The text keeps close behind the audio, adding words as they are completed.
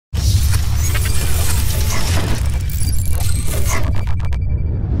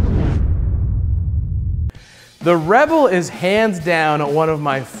The Rebel is hands down one of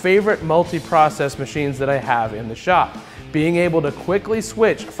my favorite multi-process machines that I have in the shop. Being able to quickly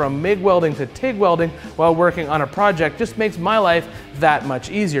switch from MIG welding to TIG welding while working on a project just makes my life that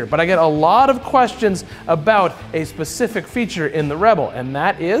much easier. But I get a lot of questions about a specific feature in the Rebel, and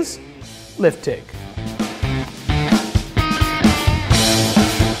that is Lift TIG.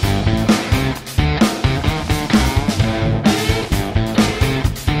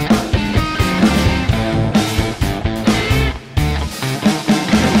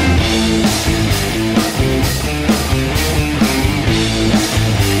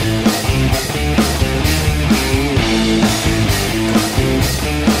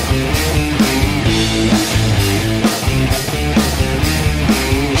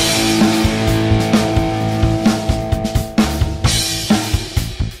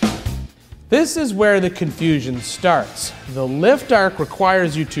 This is where the confusion starts. The lift arc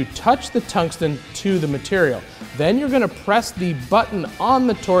requires you to touch the tungsten to the material. Then you're going to press the button on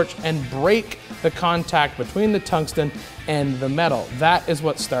the torch and break the contact between the tungsten and the metal. That is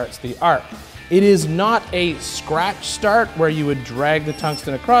what starts the arc. It is not a scratch start where you would drag the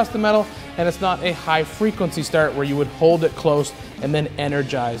tungsten across the metal, and it's not a high frequency start where you would hold it close and then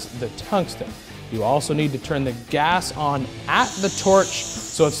energize the tungsten. You also need to turn the gas on at the torch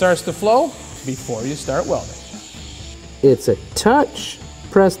so it starts to flow before you start welding. It's a touch,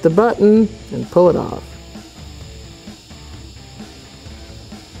 press the button, and pull it off.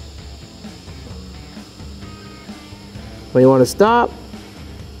 When you want to stop,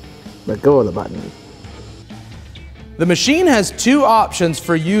 let go of the button. The machine has two options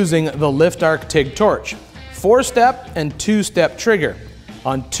for using the lift arc TIG torch: 4-step and 2-step trigger.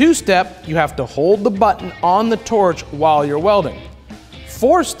 On 2-step, you have to hold the button on the torch while you're welding.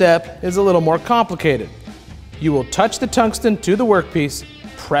 4-step is a little more complicated. You will touch the tungsten to the workpiece,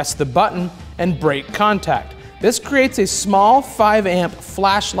 press the button, and break contact. This creates a small 5-amp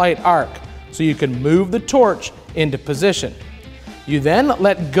flashlight arc, so you can move the torch into position. You then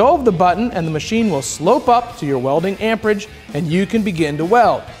let go of the button and the machine will slope up to your welding amperage and you can begin to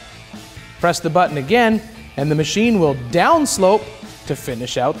weld. Press the button again and the machine will downslope to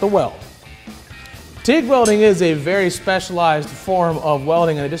finish out the weld. TIG welding is a very specialized form of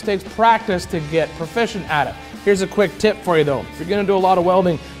welding and it just takes practice to get proficient at it. Here's a quick tip for you though. If you're going to do a lot of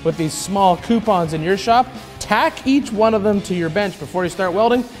welding with these small coupons in your shop, tack each one of them to your bench before you start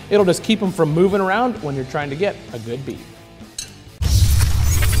welding. It'll just keep them from moving around when you're trying to get a good bead.